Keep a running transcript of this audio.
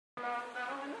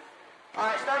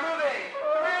Alright, start moving.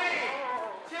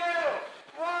 3, 2,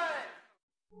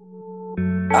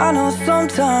 1. I know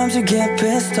sometimes you get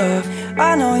pissed off.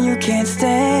 I know you can't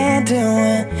stand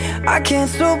doing. I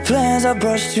canceled plans, I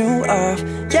brushed you off.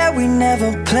 Yeah, we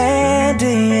never planned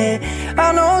it.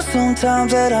 I know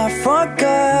sometimes that I fuck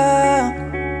up,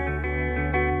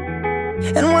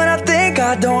 and when I think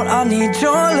I don't, I need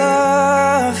your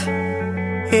love.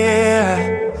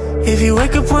 Yeah. If you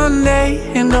wake up one day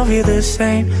and don't feel the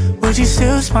same, would you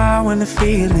still smile when the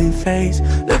feeling fades?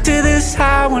 Look to the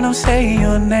side when I'm saying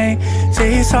your name.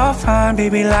 Say it's all fine,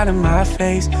 baby, lie to my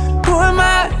face. Who am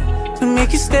I to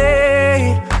make you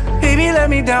stay? Baby, let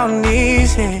me down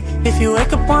easy. If you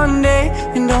wake up one day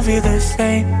and don't feel the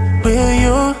same, will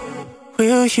you,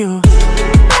 will you?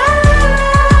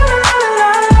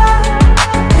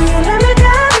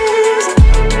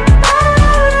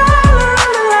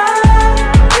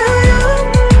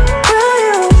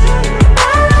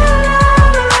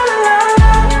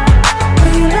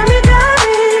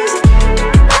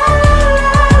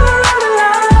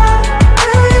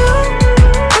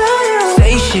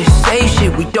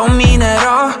 Don't mean at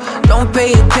all. Don't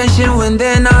pay attention when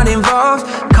they're not involved.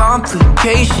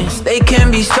 Complications, they can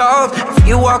be solved. If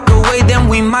you walk away, then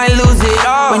we might lose it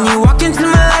all. When you walked into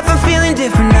my life, I'm feeling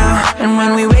different now. And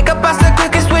when we wake up, I start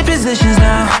quick and switch positions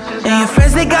now. And your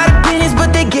friends, they got opinions,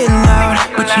 but they getting loud.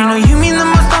 But you know you mean the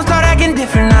most, don't start acting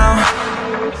different now.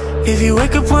 If you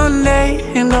wake up one day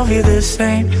and don't feel the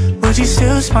same, would you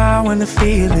still smile when the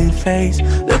feeling fades?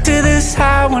 Look to the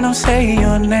side when I'm saying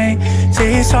your name.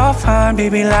 Say it's all fine,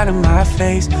 baby, lie to my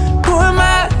face. Who am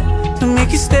I to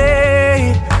make you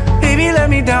stay? Baby, let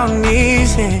me down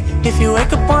easy. If you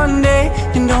wake up one day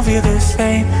and don't feel the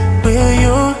same, will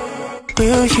you,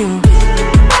 will you?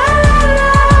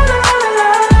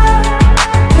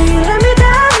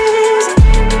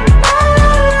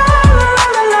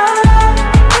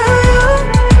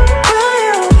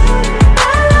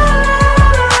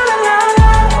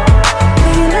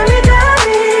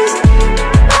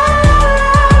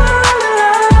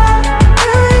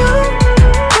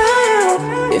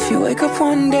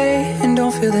 One day and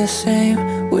don't feel the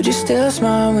same, would you still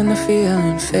smile when the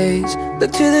feeling fades?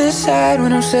 Look to the side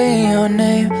when I'm saying your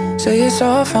name. Say it's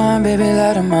all fine, baby,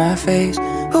 lie to my face.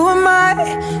 Who am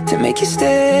I to make you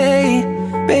stay?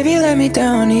 Baby, let me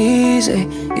down easy.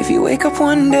 If you wake up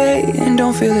one day and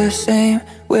don't feel the same,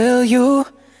 will you,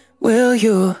 will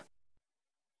you?